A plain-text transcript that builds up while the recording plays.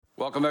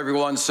Welcome,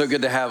 everyone. So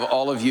good to have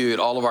all of you at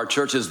all of our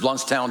churches,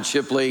 Blountstown,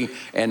 Chipley,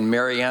 and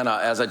Mariana.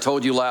 As I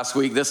told you last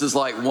week, this is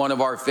like one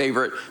of our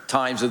favorite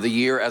times of the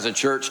year as a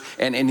church.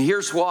 And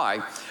here's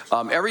why.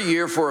 Every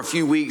year for a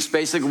few weeks,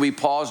 basically we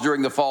pause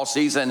during the fall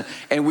season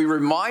and we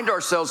remind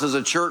ourselves as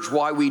a church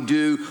why we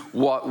do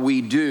what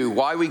we do,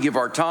 why we give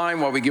our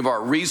time, why we give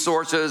our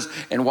resources,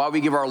 and why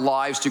we give our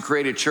lives to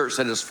create a church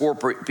that is for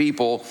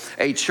people,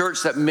 a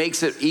church that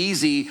makes it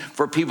easy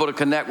for people to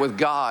connect with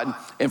God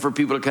and for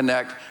people to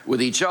connect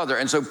with each other.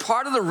 And so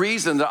part of the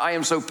reason that I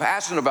am so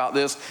passionate about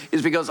this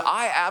is because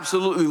I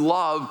absolutely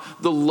love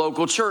the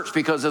local church,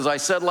 because as I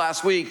said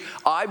last week,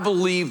 I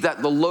believe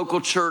that the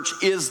local church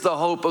is the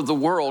hope of the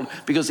world,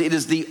 because it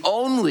is the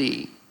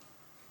only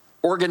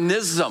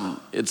organism,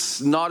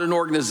 it's not an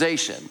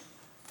organization,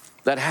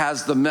 that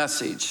has the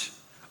message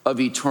of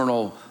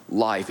eternal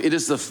life. It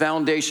is the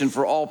foundation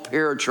for all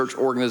parachurch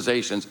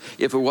organizations.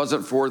 If it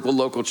wasn't for the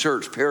local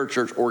church,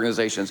 parachurch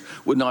organizations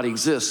would not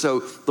exist. So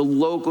the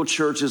local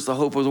church is the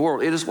hope of the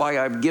world. It is why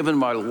I've given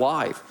my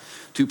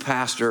life to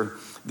pastor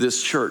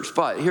this church.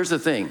 But here's the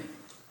thing.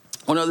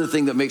 One other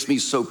thing that makes me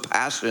so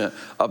passionate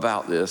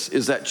about this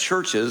is that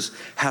churches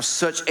have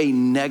such a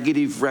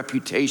negative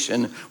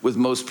reputation with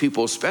most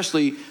people,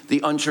 especially the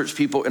unchurched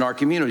people in our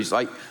communities.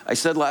 Like I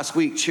said last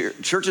week,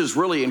 churches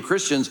really and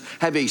Christians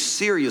have a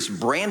serious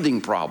branding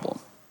problem.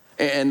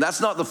 And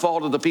that's not the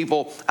fault of the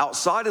people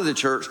outside of the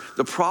church.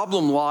 The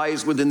problem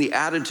lies within the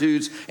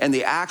attitudes and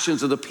the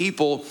actions of the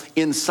people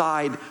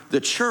inside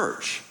the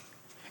church.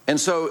 And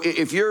so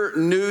if you're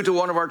new to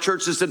one of our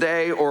churches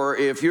today, or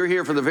if you're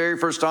here for the very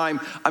first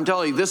time, I'm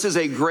telling you, this is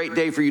a great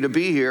day for you to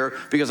be here,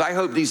 because I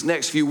hope these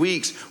next few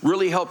weeks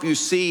really help you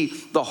see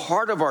the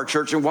heart of our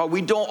church. And while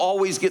we don't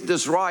always get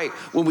this right,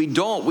 when we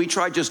don't, we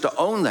try just to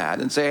own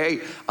that and say,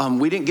 hey,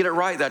 we didn't get it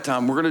right that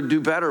time. We're going to do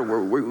better.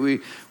 We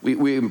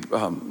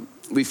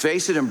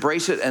face it,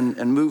 embrace it,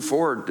 and move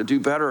forward to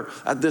do better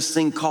at this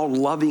thing called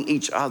loving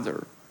each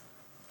other.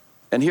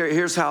 And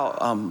here's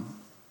how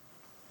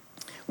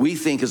we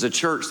think as a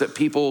church that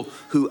people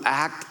who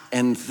act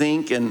and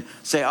think and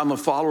say, I'm a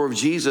follower of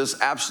Jesus,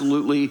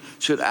 absolutely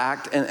should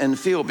act and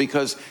feel.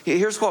 Because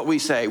here's what we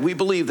say. We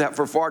believe that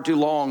for far too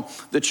long,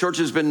 the church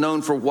has been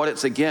known for what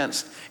it's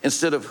against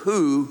instead of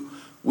who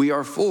we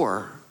are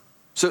for.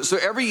 So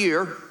every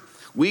year,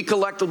 we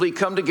collectively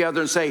come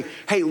together and say,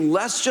 hey,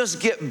 let's just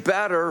get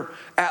better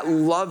at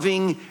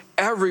loving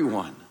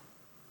everyone.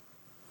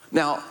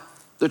 Now,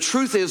 the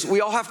truth is,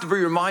 we all have to be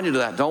reminded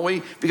of that, don't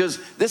we? Because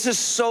this is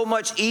so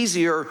much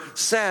easier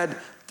said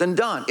than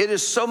done. It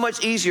is so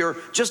much easier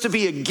just to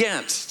be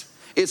against.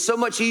 It's so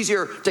much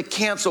easier to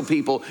cancel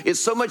people. It's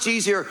so much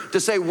easier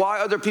to say why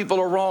other people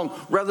are wrong,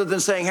 rather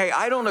than saying, hey,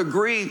 I don't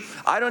agree,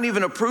 I don't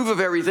even approve of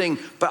everything,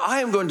 but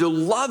I am going to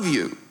love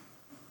you.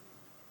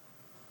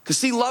 Because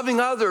see, loving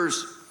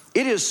others,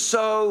 it is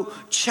so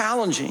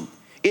challenging.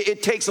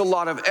 It takes a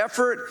lot of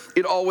effort.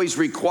 It always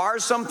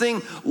requires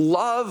something.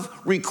 Love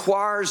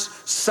requires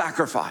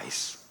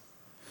sacrifice.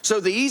 So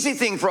the easy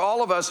thing for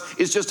all of us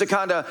is just to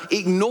kind of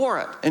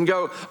ignore it and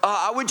go,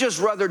 I would just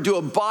rather do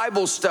a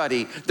Bible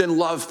study than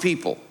love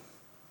people.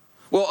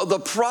 Well, the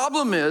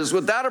problem is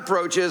with that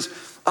approach is,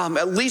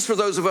 at least for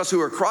those of us who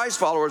are Christ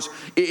followers,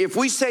 if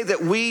we say that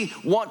we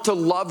want to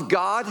love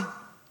God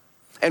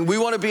and we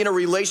want to be in a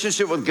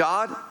relationship with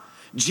God,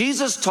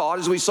 Jesus taught,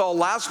 as we saw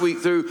last week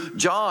through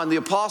John the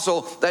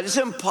apostle, that it's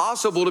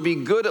impossible to be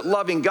good at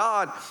loving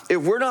God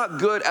if we're not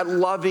good at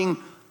loving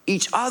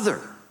each other.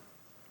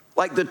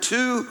 Like the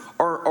two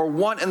are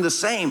one and the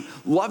same.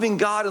 Loving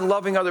God and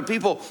loving other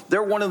people,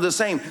 they're one and the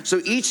same. So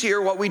each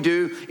year what we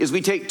do is we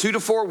take 2 to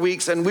 4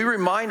 weeks and we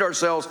remind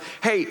ourselves,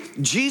 hey,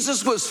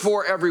 Jesus was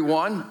for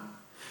everyone,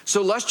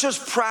 so let's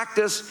just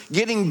practice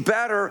getting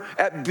better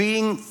at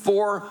being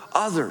for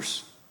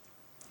others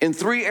in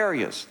 3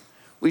 areas.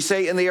 We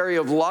say in the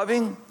area of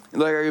loving, in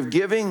the area of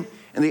giving,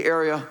 in the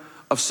area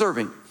of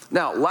serving.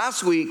 Now,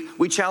 last week,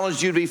 we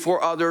challenged you to be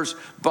for others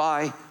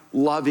by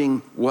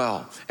loving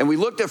well. And we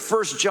looked at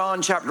 1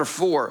 John chapter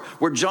 4,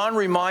 where John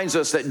reminds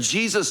us that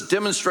Jesus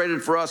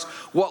demonstrated for us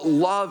what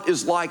love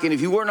is like. And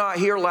if you were not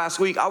here last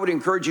week, I would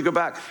encourage you to go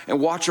back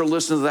and watch or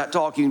listen to that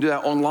talk. You can do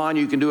that online.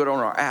 You can do it on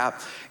our app.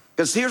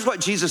 Because here's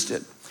what Jesus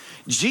did.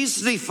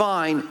 Jesus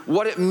defined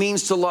what it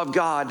means to love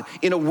God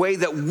in a way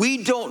that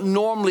we don't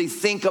normally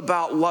think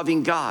about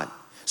loving God.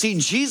 See,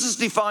 Jesus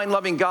defined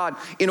loving God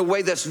in a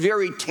way that's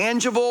very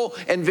tangible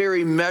and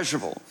very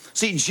measurable.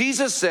 See,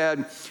 Jesus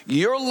said,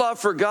 your love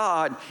for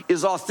God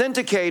is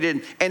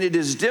authenticated and it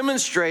is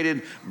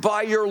demonstrated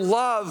by your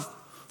love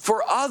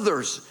for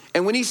others.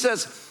 And when he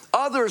says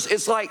others,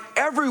 it's like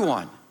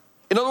everyone.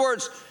 In other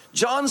words,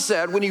 John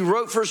said when he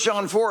wrote 1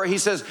 John 4, he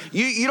says,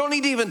 you don't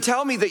need to even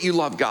tell me that you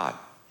love God.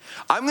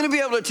 I'm going to be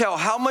able to tell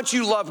how much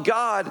you love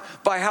God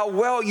by how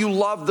well you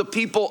love the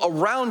people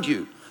around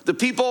you, the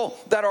people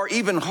that are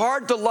even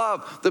hard to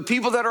love, the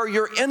people that are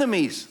your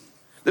enemies,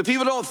 the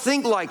people who don't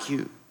think like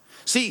you.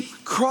 See,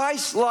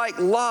 Christ-like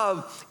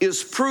love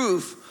is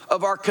proof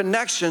of our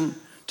connection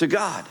to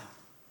God.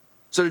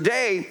 So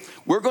today,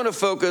 we're going to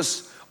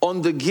focus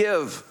on the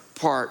give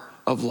part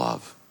of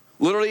love.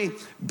 literally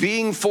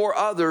being for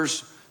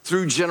others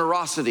through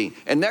generosity.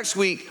 And next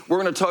week,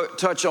 we're going to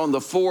touch on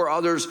the for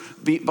others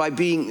by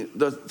being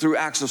through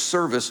acts of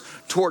service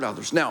toward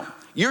others. Now,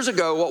 years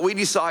ago, what we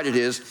decided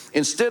is,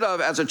 instead of,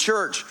 as a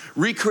church,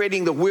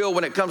 recreating the wheel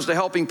when it comes to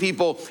helping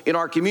people in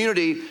our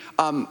community,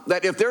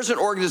 that if there's an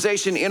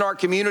organization in our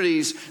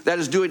communities that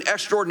is doing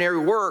extraordinary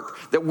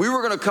work, that we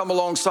were going to come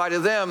alongside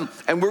of them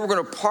and we were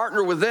going to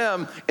partner with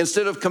them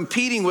instead of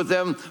competing with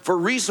them for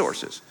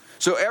resources.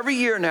 So every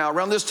year now,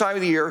 around this time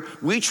of the year,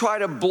 we try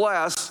to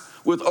bless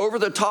with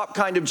over-the-top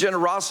kind of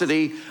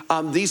generosity,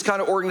 these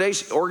kind of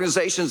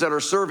organizations that are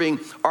serving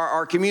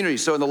our community.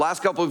 So in the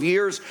last couple of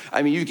years,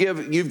 I mean,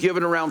 you've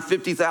given around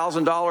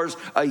 $50,000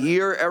 a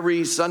year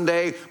every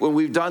Sunday when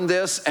we've done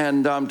this,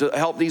 and to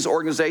help these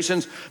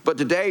organizations. But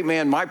today,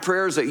 man, my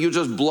prayer is that you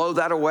just blow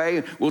that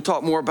away. We'll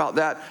talk more about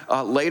that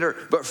later.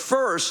 But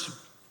first,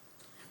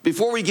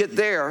 before we get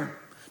there,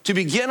 to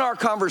begin our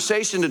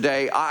conversation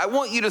today, I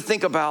want you to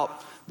think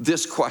about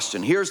this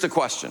question. Here's the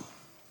question.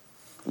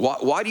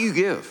 Why do you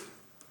give?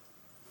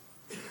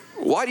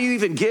 Why do you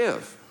even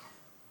give?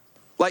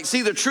 Like,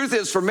 see, the truth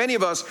is, for many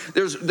of us,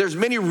 there's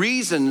many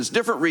reasons,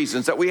 different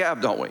reasons that we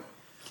have, don't we?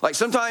 Like,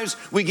 sometimes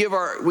we give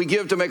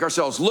to make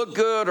ourselves look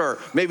good, or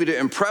maybe to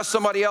impress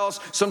somebody else.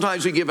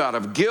 Sometimes we give out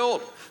of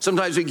guilt.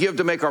 Sometimes we give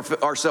to make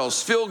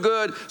ourselves feel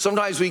good.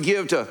 Sometimes we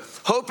give to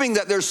hoping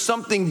that there's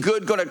something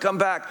good going to come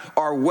back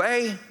our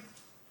way.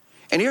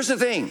 And here's the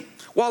thing.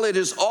 While it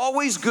is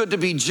always good to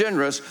be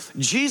generous,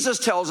 Jesus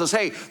tells us,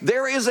 hey,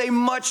 there is a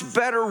much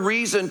better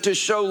reason to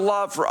show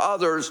love for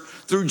others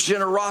through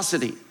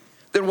generosity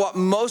than what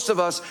most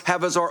of us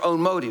have as our own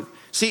motive.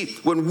 See,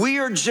 when we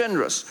are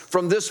generous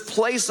from this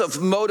place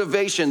of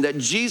motivation that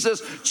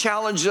Jesus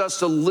challenged us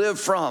to live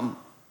from,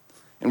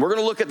 and we're going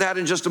to look at that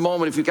in just a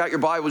moment. If you've got your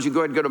Bibles, you go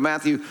ahead and go to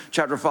Matthew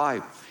chapter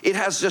 5. It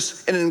has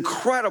just an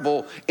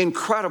incredible,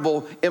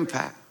 incredible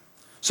impact.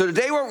 So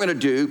today what we're going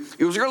to do is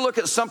we're going to look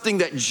at something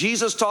that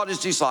Jesus taught his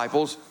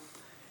disciples,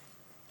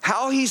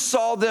 how he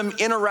saw them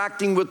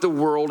interacting with the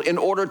world in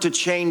order to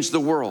change the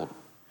world.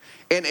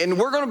 And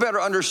we're going to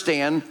better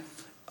understand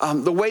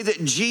the way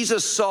that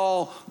Jesus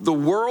saw the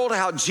world,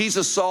 how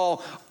Jesus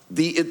saw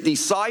the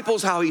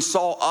disciples, how he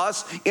saw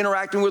us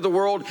interacting with the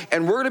world.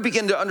 And we're going to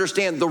begin to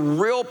understand the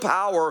real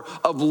power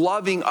of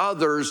loving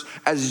others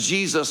as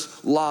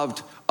Jesus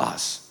loved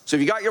us. So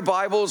if you got your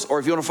Bibles, or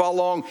if you want to follow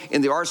along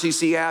in the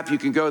RCC app, you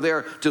can go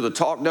there to the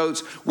talk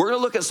notes. We're going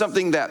to look at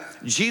something that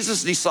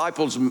Jesus'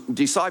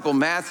 disciple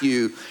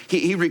Matthew,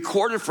 he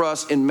recorded for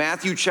us in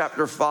Matthew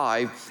chapter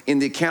 5 in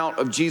the account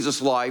of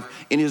Jesus'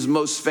 life in his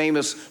most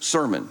famous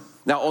sermon.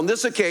 Now, on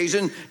this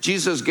occasion,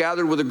 Jesus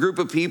gathered with a group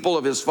of people,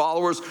 of his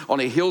followers, on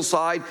a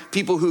hillside,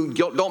 people who,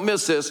 don't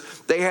miss this,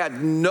 they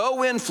had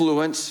no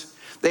influence.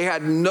 They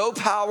had no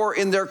power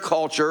in their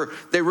culture.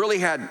 They really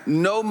had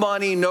no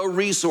money, no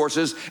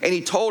resources. And he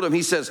told them,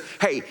 he says,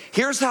 hey,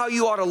 here's how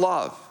you ought to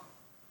love.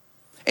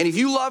 And if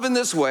you love in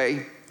this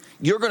way,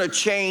 you're going to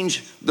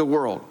change the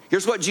world.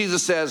 Here's what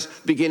Jesus says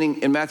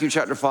beginning in Matthew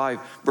chapter 5,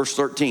 verse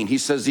 13. He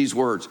says these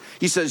words.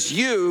 He says,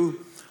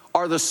 you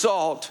are the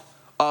salt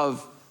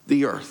of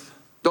the earth.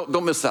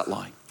 Don't miss that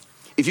line.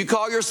 If you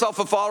call yourself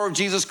a follower of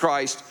Jesus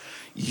Christ,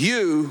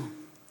 you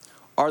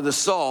are the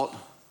salt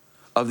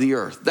of the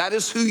earth. That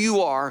is who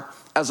you are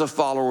as a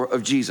follower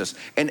of Jesus.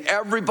 And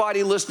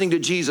everybody listening to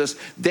Jesus,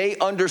 they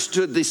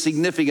understood the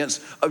significance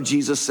of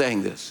Jesus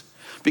saying this.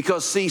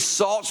 Because, see,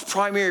 salt's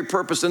primary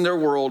purpose in their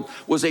world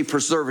was a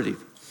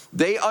preservative.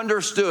 They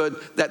understood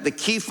that the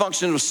key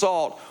function of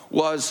salt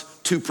was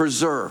to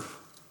preserve.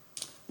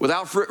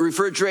 Without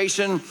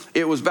refrigeration,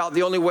 it was about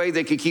the only way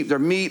they could keep their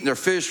meat and their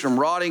fish from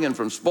rotting and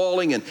from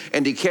spoiling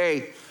and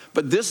decay.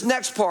 But this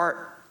next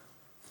part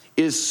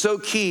is so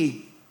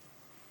key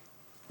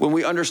when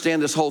we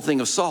understand this whole thing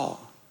of salt.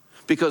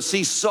 Because,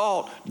 see,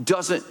 salt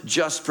doesn't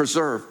just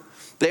preserve.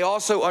 They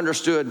also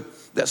understood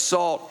that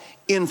salt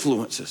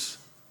influences.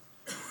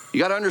 You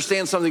got to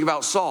understand something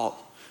about salt.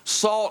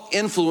 Salt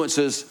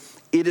influences,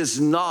 it is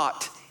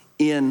not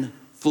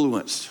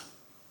influenced.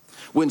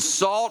 When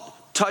salt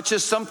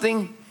touches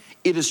something,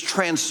 it is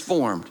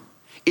transformed.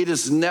 It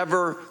is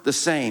never the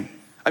same.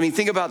 I mean,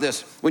 think about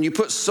this. When you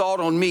put salt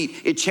on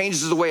meat, it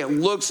changes the way it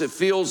looks, it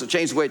feels, it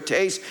changes the way it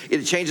tastes,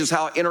 it changes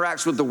how it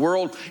interacts with the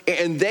world.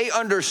 And they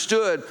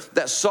understood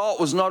that salt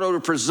was not only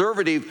a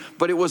preservative,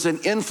 but it was an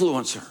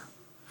influencer.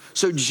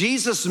 So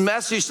Jesus'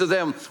 message to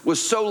them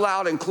was so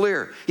loud and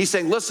clear. He's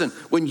saying, listen,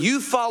 when you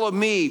follow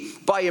me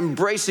by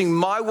embracing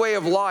my way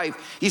of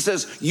life, he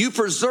says, you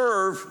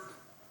preserve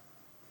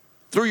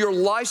through your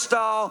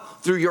lifestyle,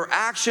 through your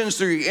actions,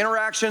 through your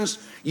interactions.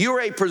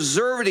 You're a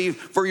preservative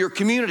for your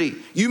community.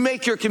 You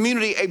make your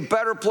community a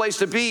better place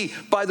to be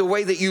by the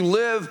way that you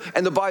live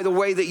and by the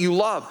way that you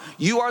love.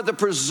 You are the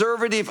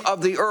preservative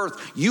of the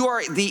earth. You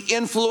are the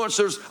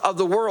influencers of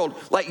the world.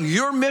 Like,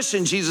 your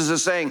mission, Jesus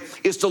is saying,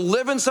 is to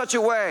live in such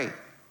a way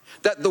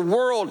that the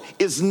world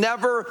is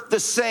never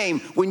the same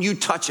when you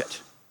touch it.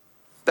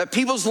 That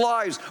people's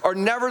lives are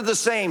never the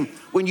same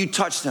when you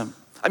touch them.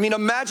 I mean,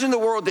 imagine the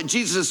world that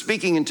Jesus is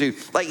speaking into.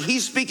 Like,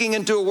 he's speaking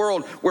into a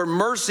world where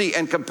mercy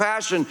and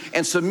compassion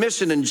and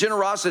submission and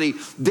generosity,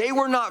 they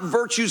were not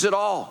virtues at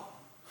all.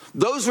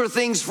 Those were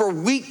things for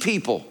weak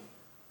people.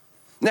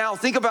 Now,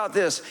 think about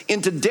this.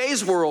 In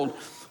today's world,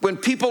 when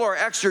people are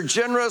extra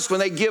generous, when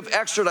they give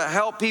extra to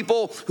help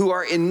people who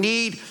are in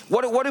need,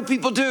 what do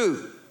people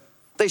do?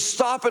 They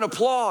stop and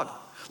applaud.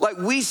 Like,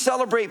 we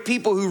celebrate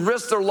people who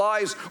risk their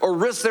lives or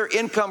risk their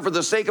income for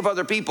the sake of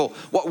other people.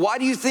 Why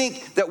do you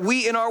think that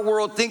we in our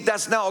world think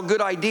that's now a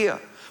good idea?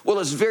 Well,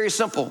 it's very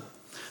simple.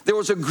 There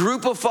was a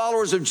group of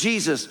followers of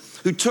Jesus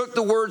who took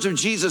the words of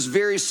Jesus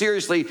very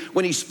seriously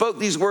when he spoke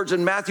these words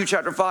in Matthew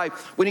chapter 5,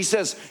 when he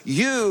says,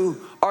 "You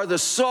are the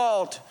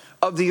salt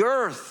of the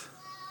earth."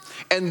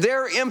 And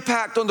their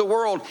impact on the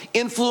world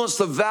influenced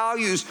the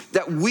values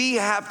that we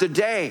have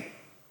today.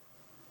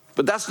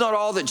 But that's not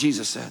all that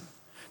Jesus said.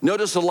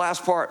 Notice the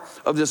last part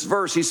of this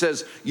verse. He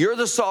says, "You're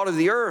the salt of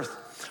the earth,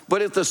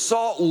 but if the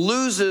salt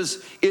loses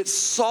its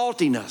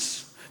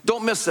saltiness,"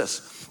 don't miss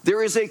this.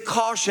 There's a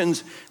caution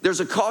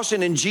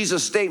in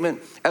Jesus'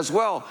 statement as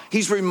well.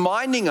 He's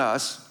reminding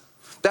us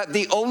that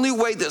the only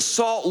way that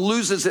salt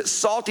loses its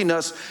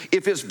saltiness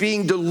if it's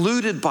being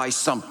diluted by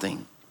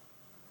something.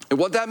 And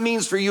what that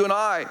means for you and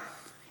I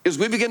is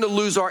we begin to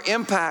lose our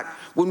impact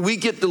when we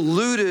get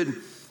diluted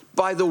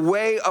by the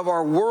way of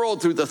our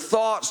world, through the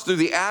thoughts, through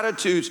the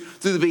attitudes,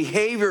 through the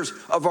behaviors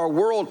of our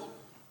world.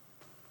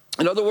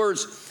 In other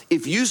words,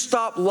 if you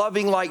stop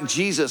loving like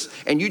Jesus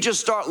and you just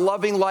start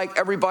loving like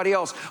everybody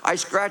else, I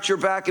scratch your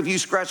back if you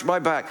scratch my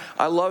back.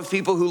 I love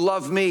people who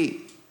love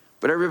me,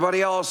 but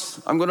everybody else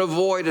I'm going to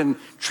avoid and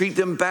treat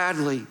them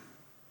badly.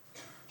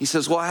 He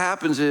says what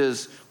happens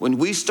is when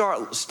we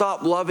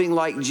stop loving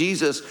like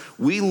Jesus,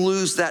 we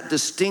lose that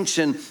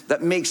distinction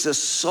that makes us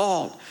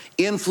salt,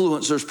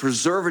 influencers,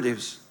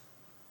 preservatives.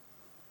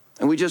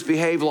 And we just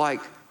behave like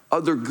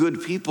other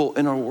good people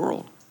in our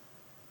world.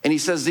 And he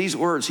says these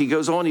words. He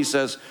goes on, he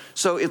says,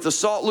 "So if the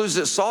salt loses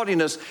its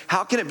saltiness,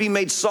 how can it be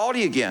made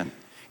salty again?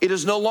 It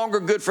is no longer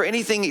good for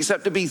anything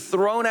except to be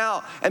thrown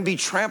out and be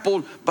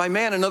trampled by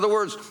man." In other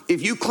words,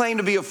 if you claim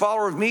to be a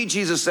follower of me,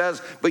 Jesus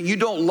says, but you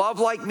don't love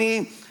like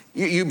me,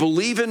 you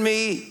believe in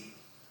me,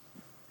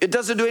 it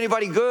doesn't do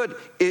anybody good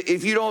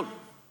if you don't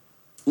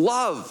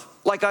love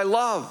like I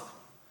love.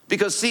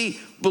 Because see,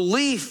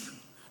 belief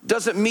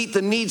doesn't meet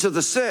the needs of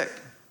the sick.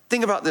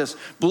 Think about this.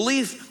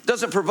 Belief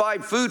doesn't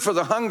provide food for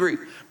the hungry.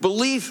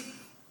 Belief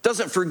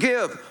doesn't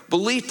forgive.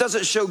 Belief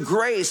doesn't show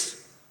grace.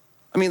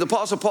 I mean, the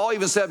Apostle Paul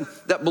even said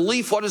that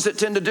belief, what does it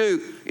tend to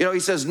do? He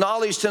says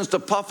knowledge tends to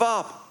puff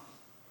up.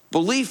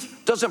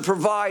 Belief doesn't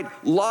provide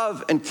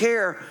love and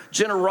care.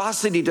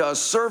 Generosity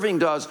does. Serving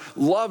does.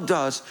 Love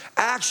does.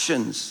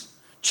 Actions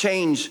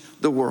change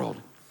the world.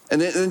 And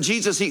then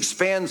Jesus, he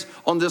expands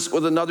on this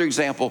with another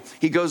example.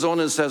 He goes on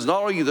and says,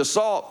 not only are you the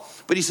salt,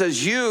 but he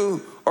says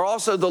you are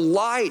also the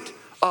light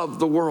of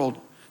the world.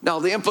 Now,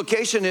 the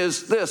implication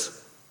is this,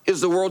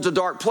 is the world's a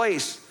dark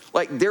place.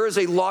 Like, there is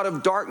a lot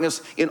of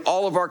darkness in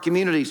all of our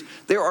communities.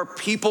 There are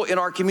people in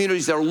our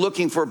communities that are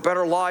looking for a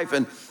better life,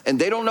 and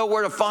they don't know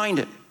where to find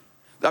it.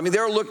 I mean,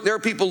 there are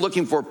people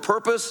looking for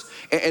purpose,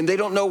 and they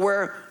don't know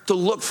where to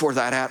look for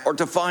that at or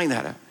to find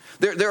that at.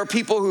 There are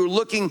people who are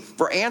looking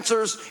for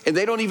answers, and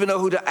they don't even know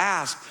who to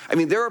ask. I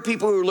mean, there are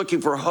people who are looking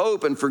for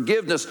hope and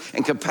forgiveness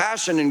and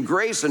compassion and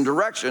grace and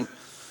direction.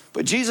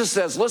 But Jesus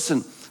says,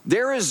 listen,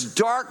 there is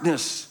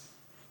darkness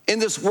in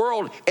this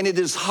world, and it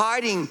is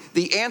hiding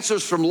the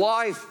answers from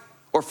life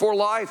or for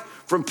life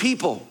from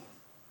people.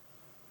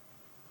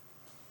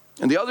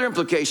 And the other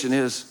implication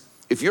is,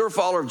 if you're a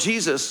follower of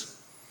Jesus,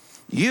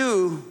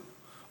 you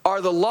are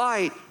the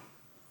light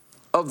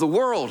of the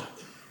world.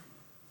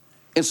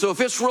 And so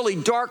if it's really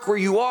dark where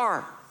you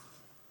are,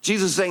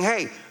 Jesus is saying,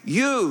 hey,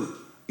 you're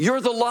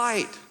the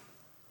light.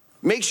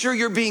 Make sure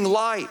you're being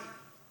light.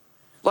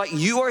 Like,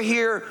 you are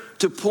here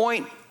to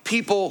point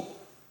people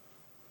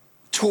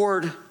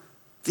toward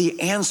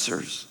the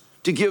answers,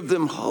 to give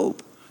them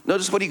hope.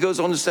 Notice what he goes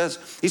on and says.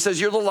 He says,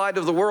 you're the light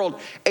of the world.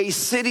 A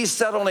city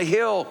set on a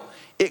hill,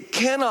 it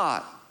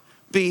cannot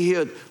be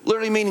hid.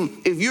 Literally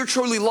meaning, if you're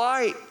truly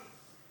light,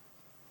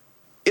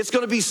 it's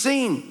going to be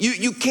seen.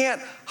 You can't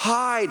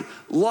hide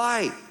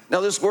light.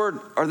 Now, this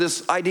word or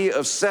this idea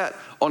of set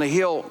on a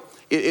hill,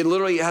 it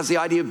literally has the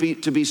idea of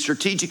to be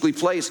strategically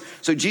placed.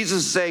 So Jesus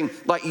is saying,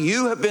 like,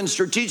 you have been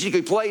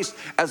strategically placed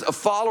as a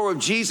follower of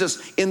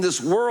Jesus in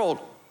this world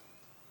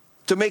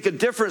to make a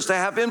difference, to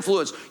have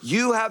influence.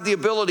 You have the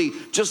ability,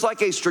 just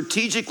like a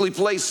strategically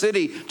placed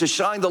city, to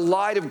shine the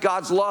light of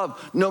God's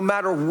love no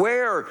matter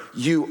where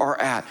you are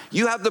at.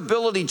 You have the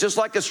ability, just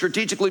like a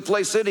strategically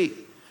placed city,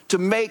 to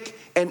make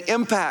an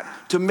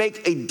impact, to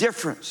make a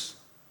difference.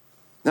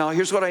 Now,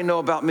 here's what I know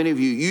about many of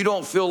you. You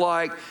don't feel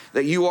like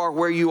that you are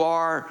where you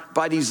are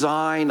by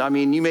design. I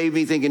mean, you may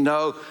be thinking,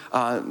 no,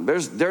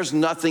 there's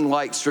nothing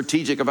like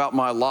strategic about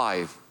my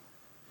life.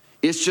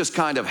 It's just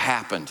kind of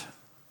happened.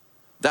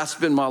 That's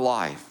been my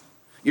life.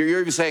 You're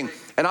even saying,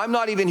 and I'm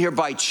not even here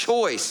by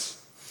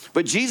choice.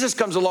 But Jesus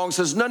comes along and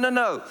says,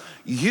 no.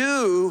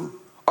 You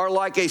are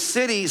like a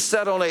city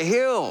set on a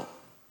hill.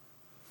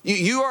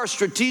 You are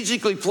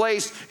strategically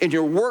placed in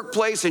your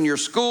workplace, in your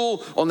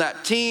school, on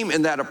that team,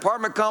 in that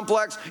apartment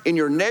complex, in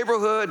your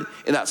neighborhood,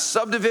 in that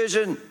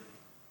subdivision.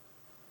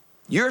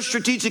 You're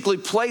strategically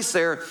placed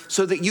there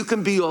so that you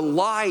can be a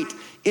light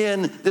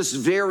in this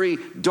very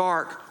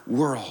dark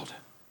world.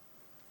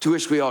 To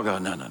which we all go,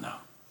 no.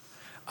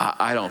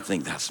 I don't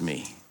think that's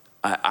me.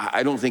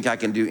 I don't think I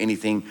can do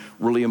anything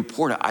really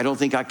important. I don't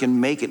think I can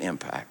make an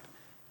impact.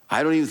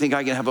 I don't even think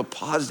I can have a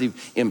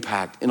positive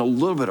impact in a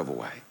little bit of a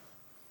way.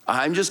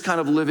 I'm just kind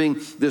of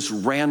living this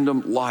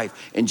random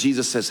life. And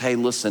Jesus says, hey,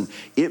 listen,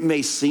 it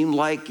may seem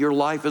like your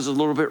life is a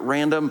little bit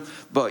random,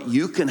 but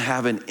you can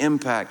have an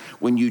impact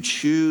when you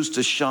choose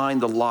to shine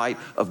the light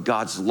of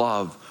God's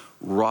love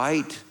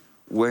right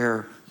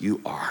where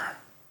you are.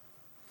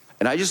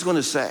 And I just want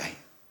to say,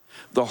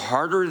 the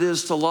harder it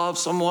is to love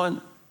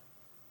someone,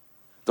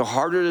 the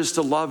harder it is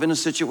to love in a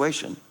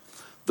situation,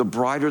 the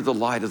brighter the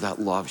light of that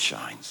love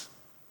shines.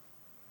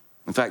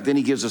 In fact, then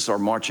he gives us our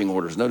marching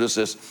orders. Notice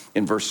this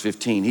in verse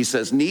 15. He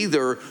says,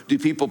 neither do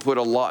people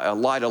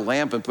light a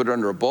lamp and put it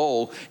under a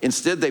bowl.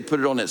 Instead, they put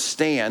it on its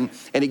stand,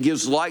 and it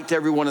gives light to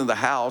everyone in the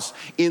house.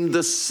 In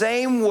the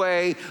same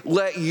way,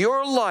 let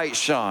your light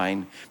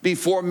shine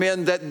before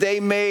men that they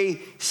may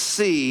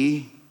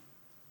see.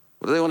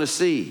 What do they want to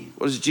see?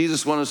 What does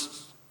Jesus want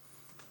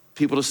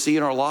people to see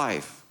in our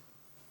life?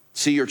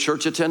 See your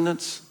church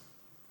attendance?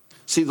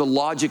 See the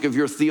logic of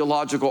your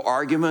theological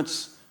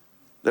arguments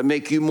that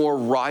make you more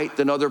right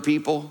than other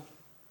people?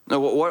 No,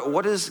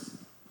 what does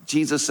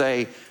Jesus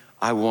say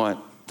I want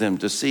them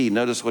to see?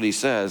 Notice what he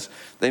says.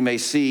 They may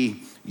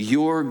see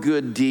your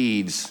good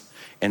deeds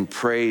and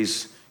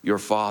praise your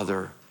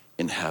Father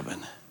in heaven.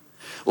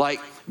 Like,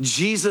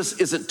 Jesus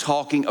isn't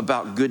talking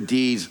about good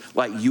deeds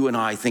like you and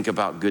I think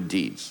about good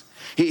deeds.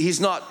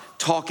 He's not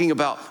talking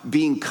about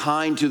being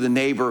kind to the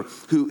neighbor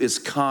who is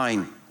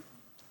kind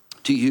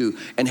to you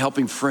and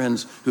helping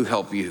friends who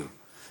help you.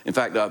 In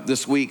fact,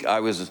 this week I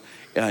was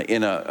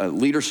in a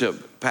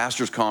leadership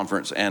pastors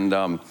conference, and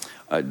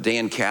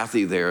Dan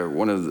Cathy there,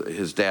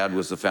 his dad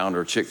was the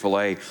founder of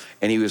Chick-fil-A,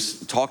 and he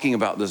was talking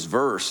about this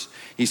verse.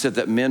 He said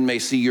that men may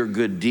see your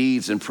good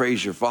deeds and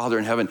praise your Father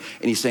in heaven.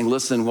 And he's saying,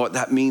 listen, what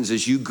that means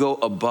is you go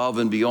above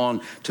and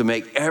beyond to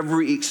make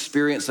every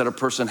experience that a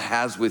person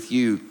has with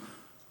you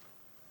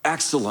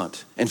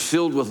excellent and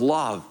filled with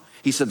love.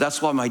 He said,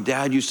 that's why my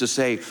dad used to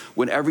say,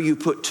 whenever you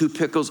put 2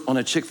 pickles on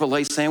a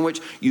Chick-fil-A sandwich,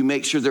 you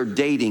make sure they're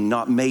dating,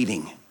 not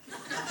mating.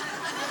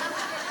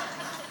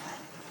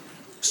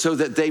 So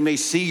that they may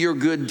see your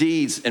good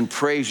deeds and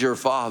praise your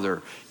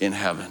Father in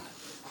heaven.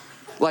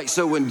 Like,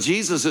 so when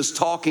Jesus is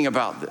talking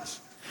about this,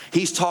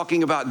 he's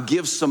talking about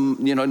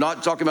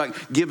not talking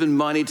about giving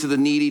money to the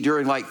needy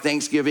during like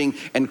Thanksgiving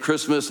and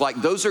Christmas.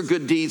 Like, those are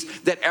good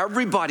deeds that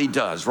everybody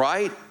does,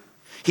 right?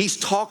 He's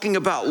talking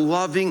about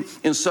loving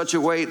in such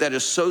a way that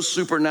is so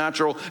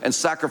supernatural and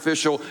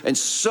sacrificial and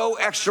so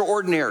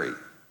extraordinary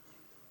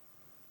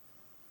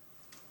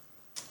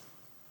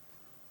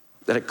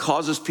that it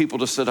causes people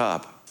to sit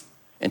up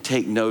and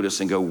take notice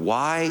and go,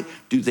 why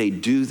do they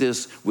do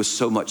this with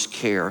so much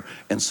care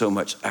and so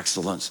much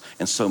excellence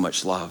and so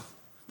much love?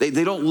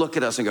 They don't look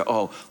at us and go,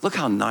 oh, look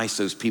how nice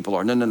those people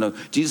are. No.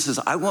 Jesus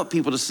says, I want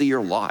people to see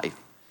your life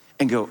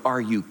and go, are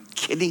you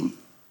kidding?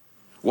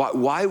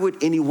 Why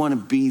would anyone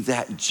be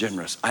that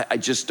generous? I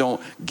just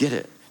don't get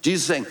it.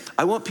 Jesus is saying,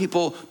 I want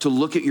people to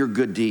look at your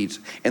good deeds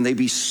and they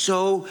be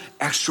so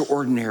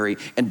extraordinary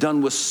and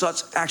done with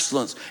such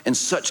excellence and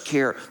such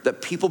care that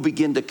people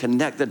begin to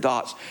connect the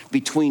dots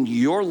between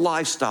your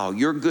lifestyle,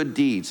 your good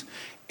deeds,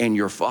 and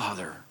your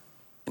Father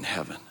in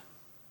heaven.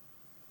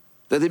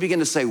 That they begin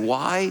to say,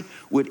 why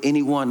would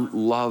anyone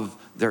love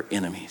their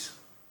enemies?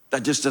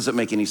 That just doesn't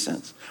make any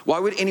sense. Why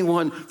would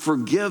anyone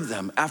forgive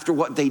them after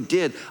what they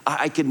did?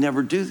 I could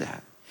never do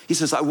that. He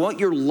says, I want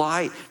your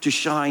light to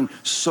shine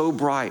so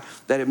bright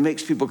that it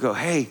makes people go,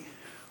 hey,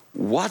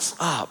 what's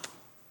up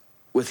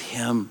with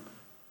him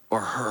or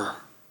her?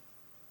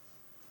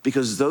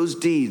 Because those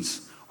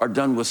deeds are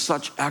done with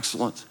such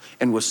excellence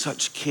and with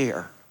such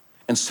care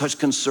and such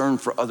concern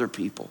for other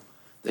people.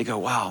 They go,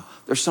 wow,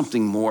 there's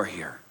something more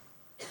here.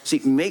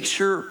 See, make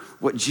sure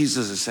what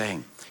Jesus is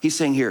saying. He's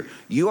saying here,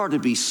 you are to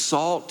be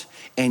salt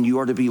and you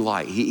are to be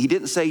light. He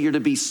didn't say you're to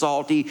be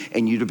salty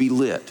and you're to be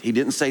lit. He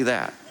didn't say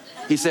that.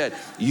 He said,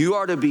 you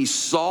are to be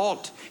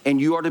salt and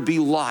you are to be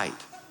light.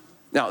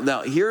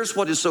 Now, here's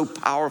what is so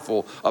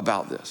powerful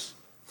about this.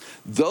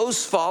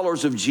 Those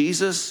followers of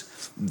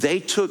Jesus, they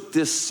took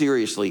this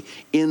seriously.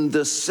 In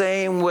the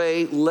same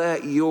way,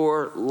 let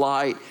your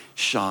light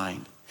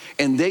shine.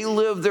 And they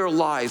lived their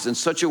lives in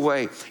such a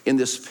way in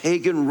this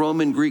pagan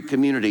Roman Greek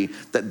community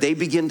that they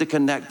begin to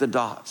connect the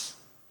dots.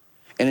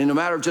 And in a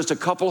matter of just a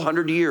couple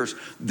hundred years,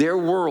 their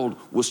world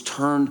was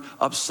turned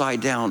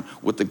upside down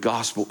with the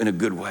gospel in a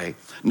good way.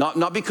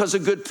 Not because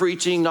of good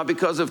preaching, not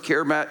because of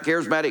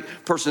charismatic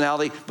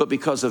personality, but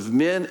because of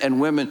men and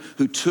women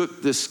who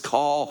took this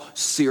call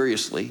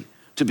seriously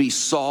to be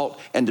salt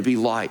and to be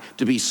light,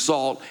 to be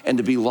salt and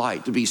to be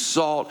light, to be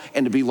salt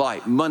and to be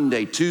light.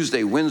 Monday,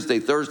 Tuesday, Wednesday,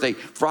 Thursday,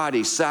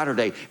 Friday,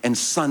 Saturday, and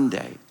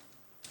Sunday.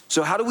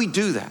 So how do we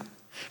do that?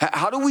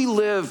 How do we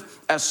live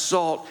as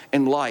salt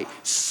and light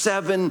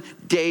 7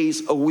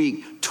 days a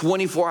week,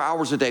 24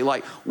 hours a day?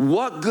 Like,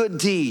 what good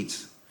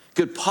deeds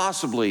could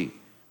possibly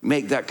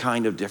make that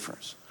kind of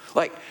difference?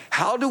 Like,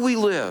 how do we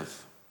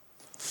live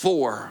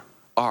for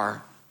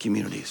our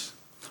communities?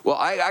 Well,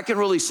 I can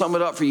really sum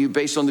it up for you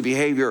based on the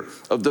behavior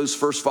of those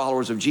first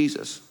followers of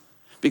Jesus.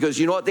 Because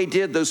you know what they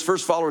did? Those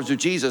first followers of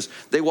Jesus,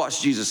 they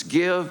watched Jesus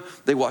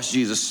give, they watched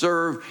Jesus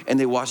serve, and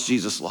they watched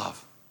Jesus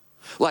love.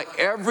 Like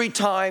every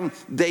time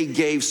they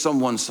gave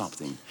someone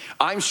something,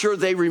 I'm sure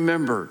they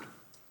remembered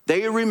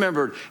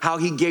how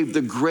he gave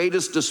the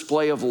greatest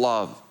display of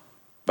love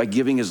by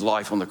giving his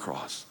life on the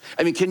cross.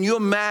 I mean, can you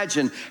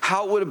imagine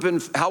how it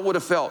would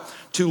have felt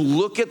to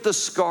look at the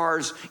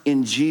scars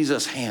in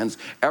Jesus' hands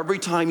every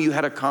time you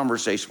had a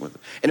conversation with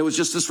him? And it was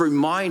just this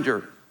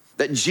reminder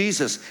that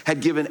Jesus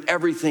had given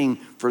everything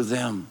for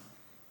them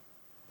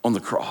on the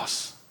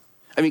cross.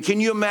 I mean,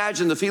 can you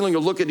imagine the feeling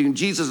of looking in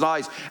Jesus'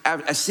 eyes,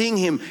 as seeing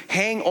him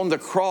hang on the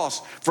cross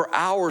for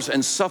hours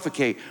and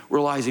suffocate,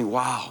 realizing,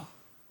 wow,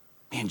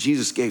 man,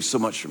 Jesus gave so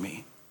much for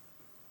me.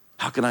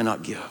 How can I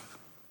not give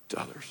to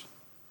others?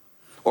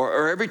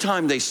 Or every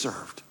time they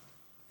served,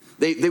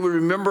 they would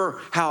remember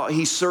how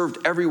he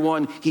served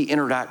everyone he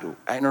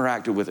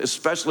interacted with,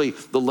 especially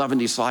the 11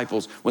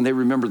 disciples when they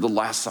remembered the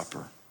Last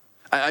Supper.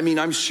 I mean,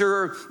 I'm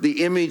sure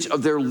the image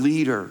of their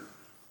leader,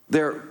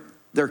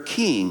 their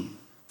king,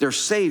 their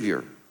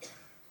savior,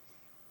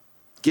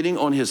 getting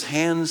on his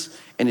hands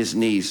and his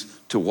knees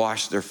to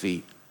wash their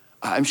feet.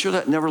 I'm sure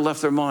that never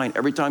left their mind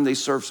every time they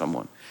served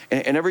someone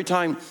and every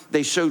time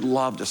they showed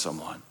love to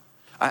someone.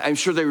 I'm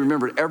sure they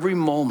remembered every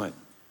moment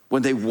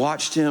when they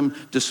watched him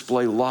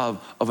display love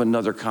of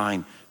another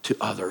kind to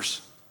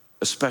others,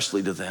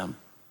 especially to them.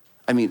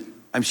 I mean,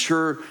 I'm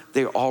sure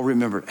they all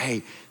remembered,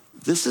 hey,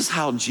 this is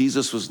how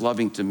Jesus was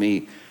loving to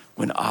me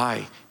when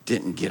I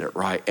didn't get it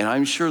right. And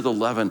I'm sure the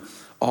 11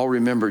 all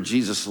remembered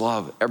Jesus'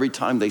 love every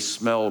time they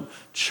smelled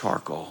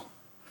charcoal,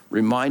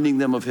 reminding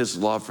them of his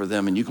love for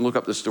them. And you can look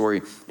up the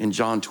story in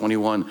John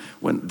 21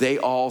 when they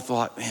all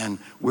thought, man,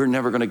 we're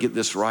never gonna get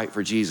this right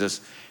for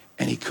Jesus.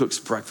 And he cooks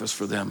breakfast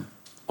for them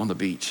on the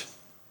beach,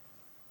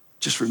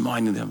 just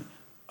reminding them,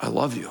 I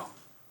love you.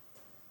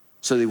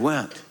 So they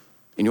went. And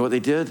you know what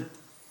they did?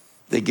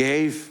 They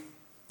gave,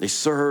 they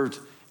served,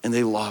 and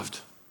they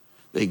loved.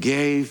 They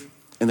gave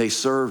and they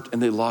served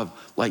and they loved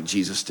like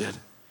Jesus did.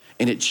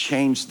 And it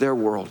changed their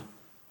world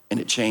and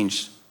it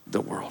changed the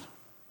world.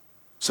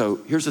 So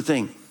here's the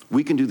thing,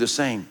 we can do the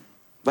same.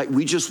 Like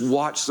we just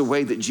watch the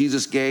way that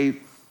Jesus gave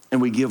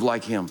and we give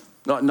like him.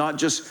 Not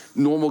just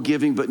normal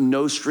giving, but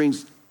no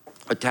strings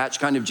attached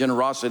kind of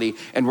generosity.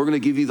 And we're gonna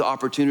give you the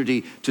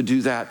opportunity to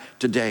do that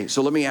today.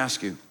 So let me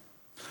ask you,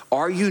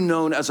 are you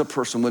known as a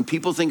person, when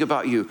people think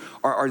about you,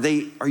 are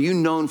you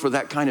known for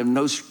that kind of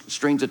no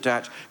strings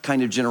attached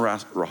kind of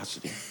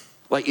generosity?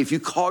 Like if you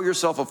call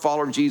yourself a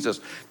follower of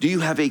Jesus, do you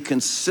have a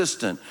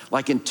consistent,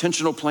 like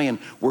intentional plan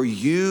where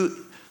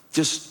you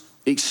just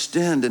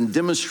extend and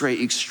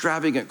demonstrate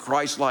extravagant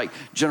Christ-like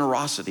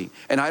generosity?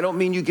 And I don't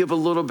mean you give a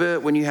little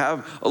bit when you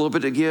have a little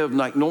bit to give,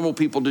 like normal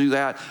people do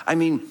that. I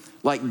mean,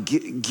 like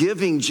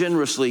giving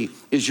generously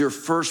is your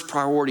first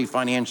priority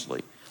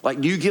financially. Like,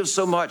 do you give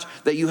so much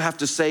that you have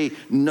to say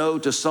no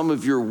to some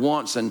of your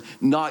wants and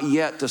not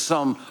yet to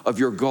some of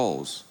your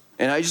goals?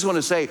 And I just want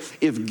to say,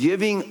 if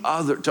giving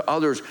to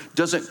others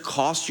doesn't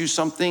cost you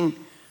something,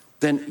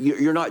 then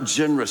you're not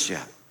generous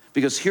yet.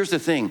 Because here's the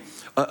thing,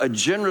 a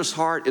generous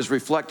heart is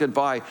reflected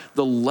by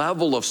the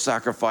level of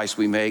sacrifice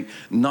we make,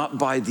 not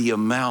by the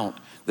amount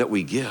that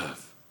we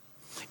give.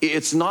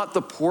 It's not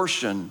the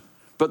portion,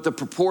 but the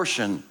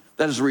proportion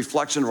that is a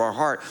reflection of our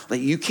heart.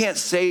 Like we can't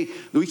say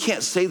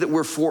that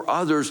we're for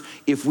others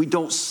if we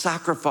don't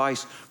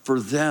sacrifice for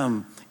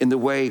them in the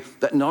way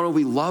that not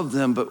only we love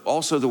them, but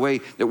also the way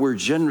that we're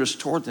generous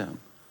toward them.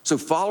 So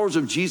followers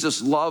of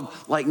Jesus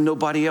love like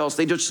nobody else.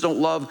 They just don't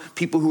love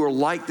people who are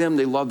like them.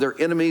 They love their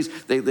enemies.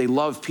 They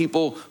love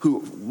people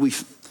who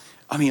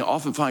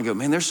often find,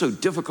 man, they're so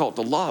difficult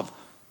to love.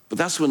 But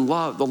that's when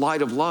the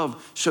light of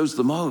love shows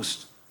the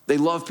most. They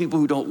love people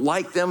who don't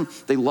like them.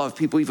 They love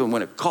people even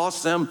when it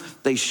costs them.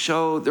 They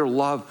show their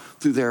love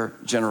through their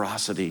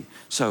generosity.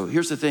 So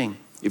here's the thing.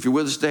 If you're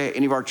with us today at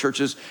any of our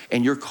churches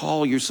and you're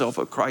calling yourself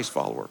a Christ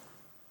follower,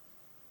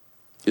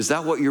 is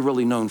that what you're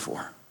really known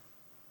for?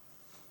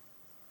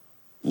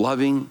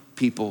 Loving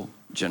people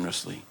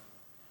generously.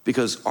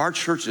 Because our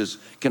churches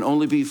can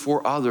only be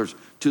for others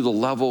to the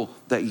level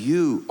that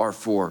you are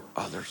for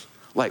others.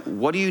 Like,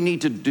 what do you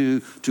need to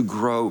do to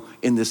grow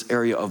in this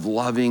area of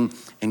loving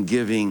and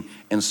giving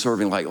and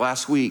serving? Like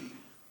last week,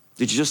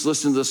 did you just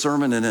listen to the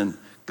sermon and then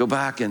go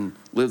back and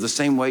live the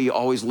same way you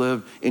always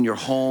live in your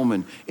home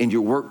and in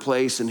your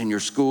workplace and in your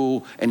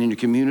school and in your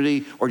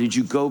community? Or did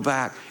you go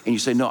back and you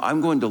say, no, I'm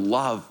going to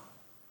love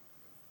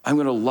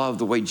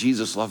the way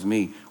Jesus loved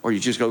me? Or you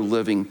just go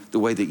living the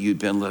way that you'd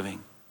been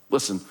living?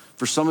 Listen,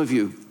 for some of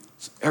you,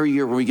 Every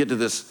year when we get to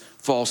this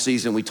fall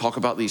season, we talk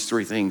about these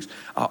three things.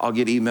 I'll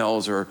get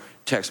emails or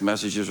text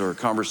messages or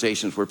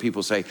conversations where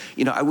people say,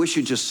 I wish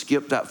you'd just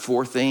skip that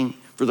fourth thing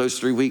for those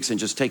 3 weeks and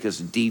just take us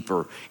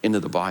deeper into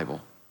the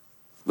Bible.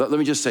 Let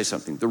me just say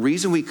something. The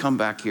reason we come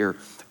back here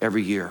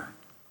every year,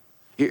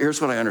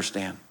 here's what I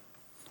understand.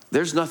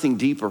 There's nothing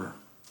deeper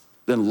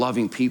than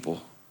loving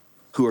people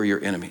who are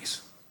your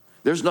enemies.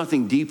 There's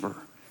nothing deeper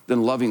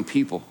than loving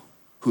people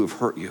who have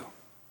hurt you.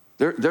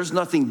 There's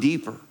nothing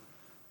deeper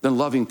than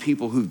loving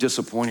people who've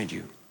disappointed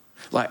you.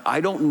 Like,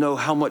 I don't know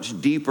how much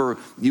deeper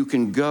you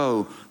can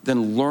go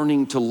than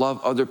learning to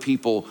love other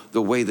people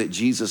the way that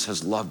Jesus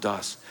has loved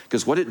us.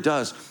 Because what it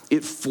does,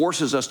 it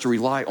forces us to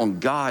rely on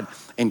God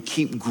and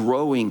keep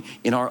growing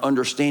in our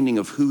understanding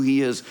of who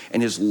he is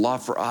and his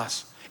love for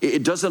us.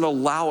 It doesn't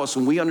allow us,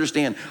 when we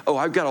understand,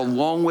 I've got a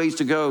long ways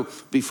to go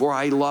before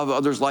I love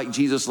others like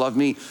Jesus loved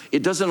me.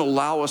 It doesn't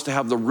allow us to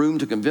have the room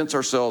to convince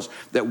ourselves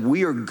that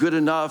we are good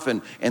enough,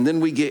 and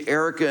then we get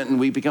arrogant and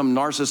we become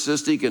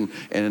narcissistic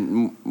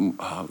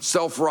and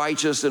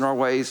self-righteous in our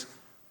ways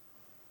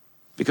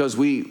because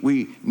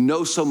we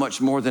know so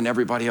much more than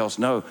everybody else.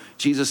 No,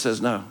 Jesus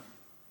says no.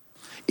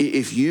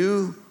 If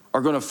you are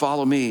going to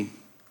follow me,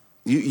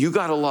 you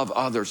got to love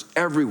others,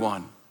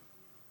 everyone,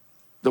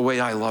 the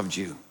way I loved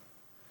you.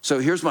 So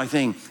here's my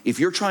thing. If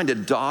you're trying to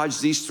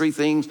dodge these three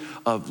things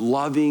of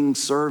loving,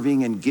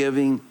 serving, and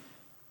giving,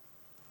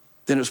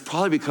 then it's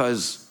probably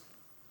because,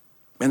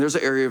 there's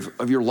an area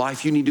of your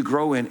life you need to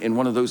grow in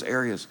one of those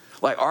areas.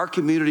 Like, our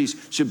communities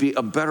should be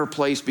a better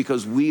place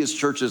because we as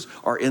churches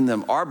are in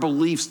them. Our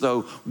beliefs,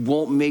 though,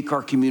 won't make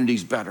our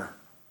communities better.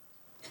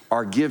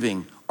 Our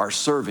giving, our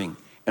serving,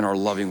 and our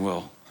loving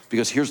will.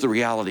 Because here's the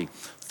reality.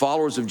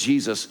 Followers of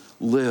Jesus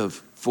live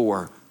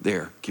for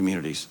their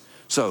communities.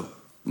 So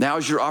now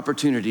is your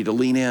opportunity to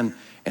lean in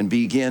and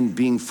begin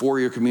being for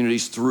your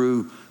communities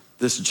through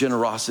this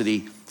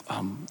generosity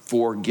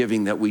for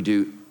giving that we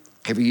do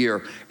every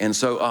year. And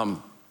so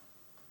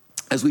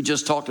as we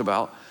just talked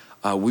about,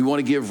 we want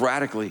to give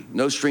radically,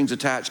 no strings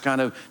attached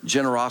kind of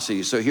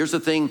generosity. So here's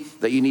the thing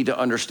that you need to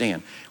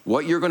understand.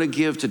 What you're going to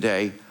give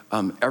today,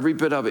 every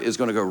bit of it is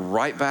going to go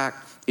right back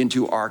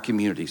into our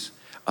communities.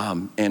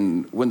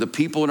 And when the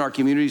people in our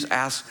communities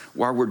ask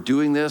why we're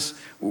doing this,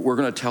 we're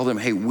going to tell them,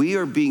 hey, we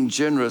are being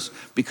generous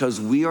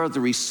because we are the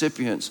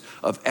recipients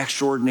of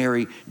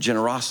extraordinary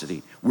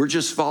generosity. We're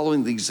just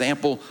following the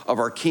example of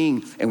our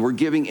King, and we're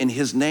giving in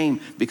his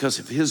name because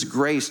of his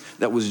grace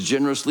that was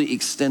generously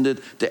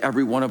extended to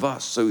every one of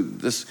us. So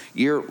this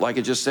year, like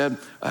I just said,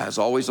 as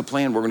always a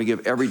plan, we're going to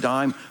give every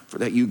dime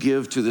that you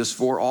give to this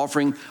for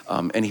offering.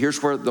 And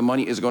here's where the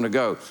money is going to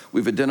go.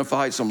 We've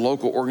identified some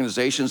local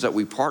organizations that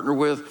we partner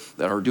with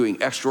that are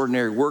doing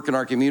extraordinary work in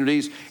our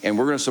communities, and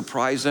we're going to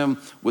surprise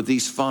them with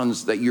these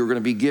funds that you're going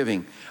to be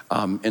giving.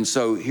 And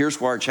so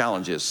here's what our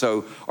challenge is.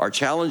 So our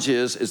challenge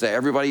is that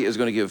everybody is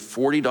going to give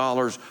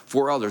 $40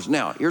 for others.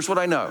 Now, here's what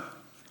I know.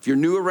 If you're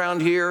new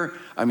around here,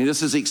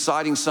 this is an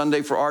exciting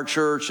Sunday for our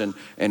church, and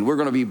we're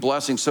going to be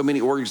blessing so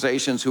many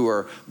organizations who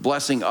are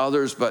blessing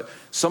others. But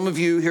some of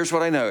you, here's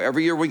what I know.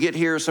 Every year we get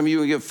here, some of you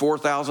will give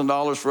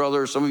 $4,000 for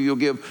others. Some of you will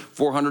give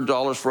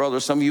 $400 for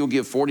others. Some of you will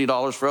give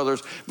 $40 for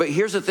others. But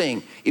here's the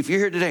thing. If you're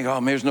here today,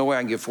 there's no way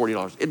I can give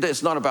 $40.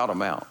 It's not about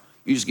amount.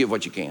 You just give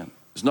what you can.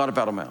 It's not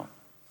about amount.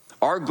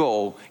 Our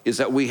goal is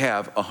that we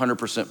have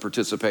 100%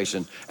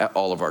 participation at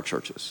all of our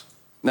churches.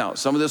 Now,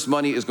 some of this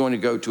money is going to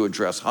go to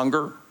address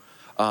hunger.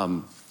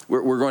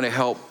 We're going to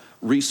help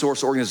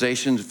resource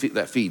organizations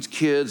that feeds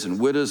kids and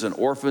widows and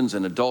orphans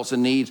and adults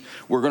in need.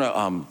 We're going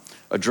to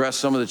address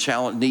some of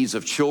the needs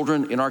of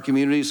children in our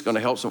communities. Going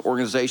to help some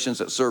organizations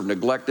that serve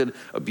neglected,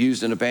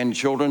 abused, and abandoned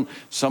children.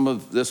 Some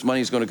of this money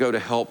is going to go to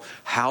help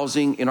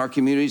housing in our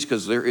communities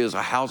because there is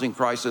a housing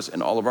crisis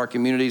in all of our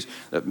communities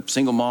that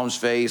single moms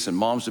face and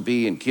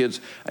moms-to-be and kids,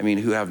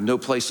 who have no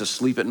place to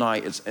sleep at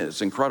night.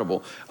 It's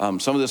incredible.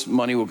 Some of this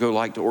money will go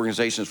to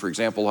organizations, for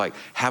example, like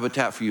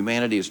Habitat for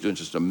Humanity is doing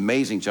just an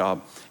amazing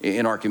job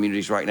in our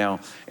communities right now.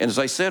 And as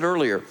I said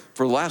earlier,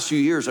 for the last few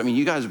years,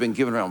 you guys have been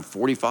giving around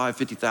 $45,000,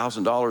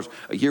 $50,000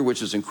 a year,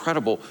 which is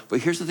incredible.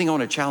 But here's the thing I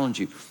want to challenge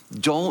you.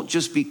 Don't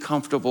just be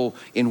comfortable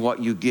in what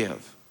you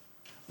give.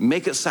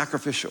 Make it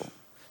sacrificial.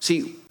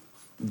 See,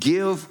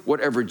 give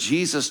whatever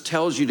Jesus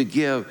tells you to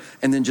give,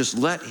 and then just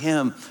let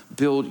him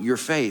build your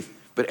faith.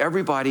 But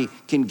everybody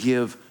can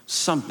give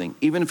something,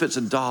 even if it's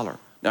 $1.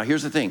 Now,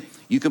 here's the thing.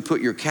 You can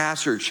put your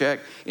cash or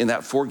check in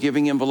that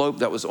forgiving envelope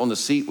that was on the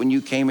seat when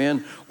you came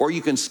in, or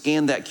you can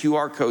scan that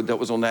QR code that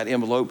was on that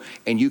envelope,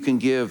 and you can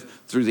give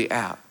through the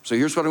app. So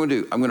here's what I'm going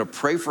to do. I'm going to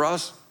pray for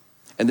us,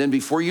 and then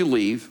before you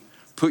leave,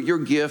 put your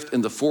gift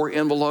in the for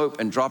envelope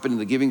and drop it in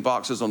the giving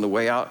boxes on the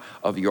way out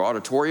of your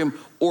auditorium,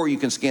 or you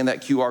can scan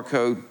that QR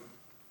code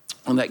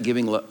on that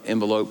giving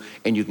envelope,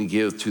 and you can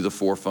give to the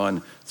For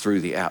Fund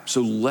through the app.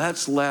 So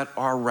let's let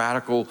our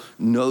radical,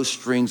 no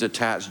strings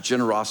attached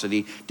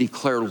generosity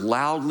declare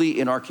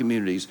loudly in our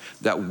communities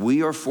that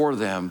we are for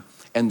them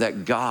and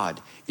that God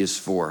is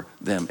for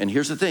them. And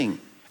here's the thing.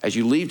 As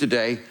you leave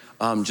today,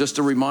 just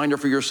a reminder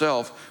for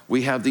yourself,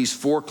 we have these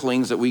 4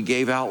 clings that we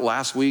gave out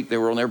last week. They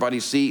were on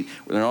everybody's seat.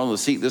 They're not on the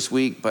seat this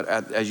week, but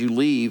as you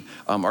leave,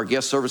 our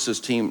guest services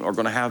team are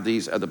gonna have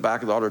these at the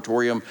back of the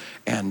auditorium,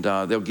 and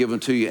they'll give them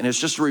to you. And it's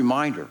just a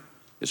reminder.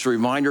 It's a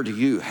reminder to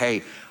you,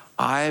 hey,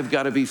 I've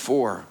gotta be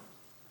for,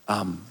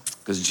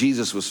 because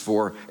Jesus was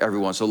for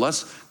everyone. So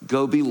let's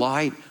go be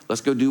light.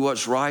 Let's go do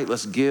what's right.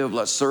 Let's give,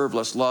 let's serve,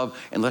 let's love,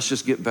 and let's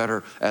just get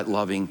better at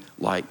loving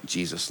like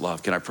Jesus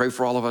loved. Can I pray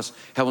for all of us?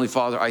 Heavenly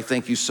Father, I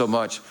thank you so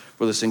much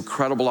for this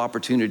incredible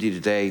opportunity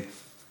today.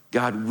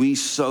 God, we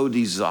so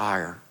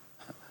desire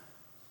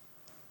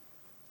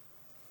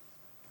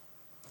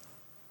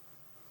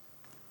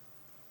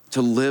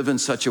to live in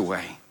such a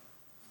way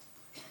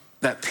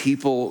that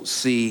people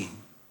see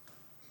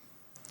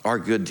our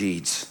good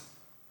deeds.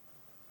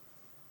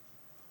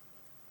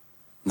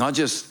 Not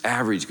just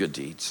average good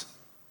deeds,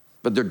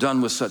 but they're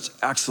done with such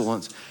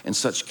excellence and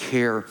such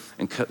care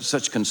and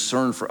such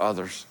concern for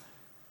others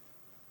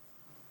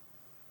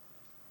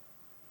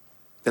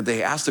that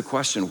they ask the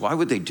question, why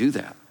would they do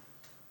that?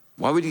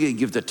 Why would they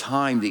give the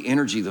time, the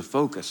energy, the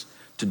focus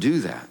to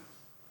do that?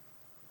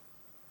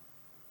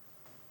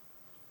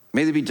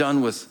 May they be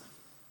done with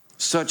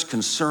such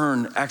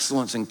concern,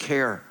 excellence, and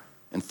care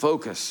and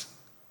focus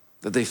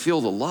that they feel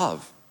the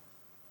love.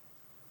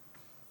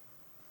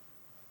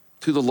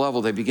 To the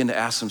level they begin to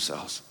ask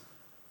themselves,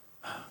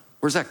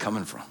 where's that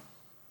coming from?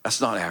 That's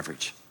not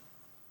average.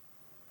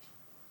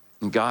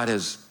 And God,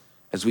 as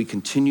we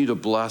continue to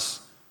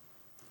bless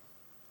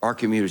our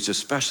communities,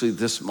 especially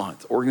this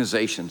month,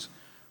 organizations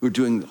who are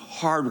doing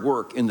hard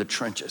work in the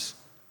trenches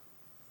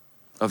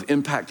of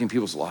impacting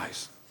people's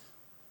lives,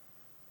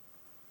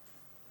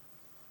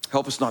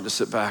 help us not to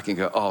sit back and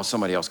go, oh,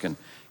 somebody else can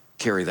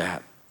carry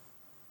that.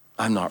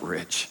 I'm not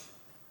rich.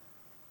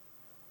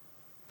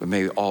 But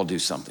may we all do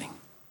something.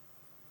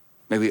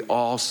 May we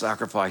all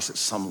sacrifice at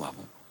some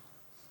level,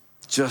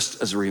 just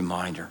as a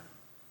reminder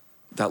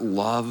that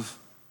love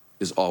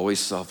is always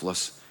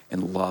selfless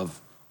and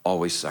love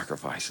always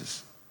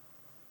sacrifices.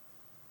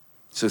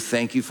 So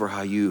thank you for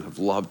how you have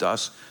loved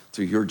us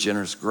through your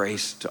generous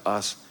grace to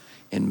us,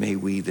 and may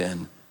we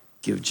then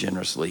give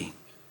generously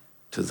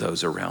to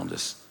those around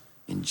us.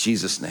 In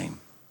Jesus' name,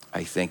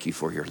 I thank you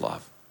for your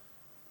love.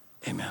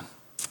 Amen.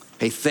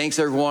 Hey, thanks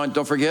everyone.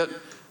 Don't forget,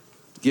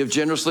 give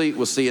generously.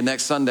 We'll see you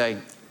next Sunday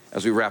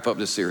as we wrap up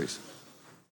this series.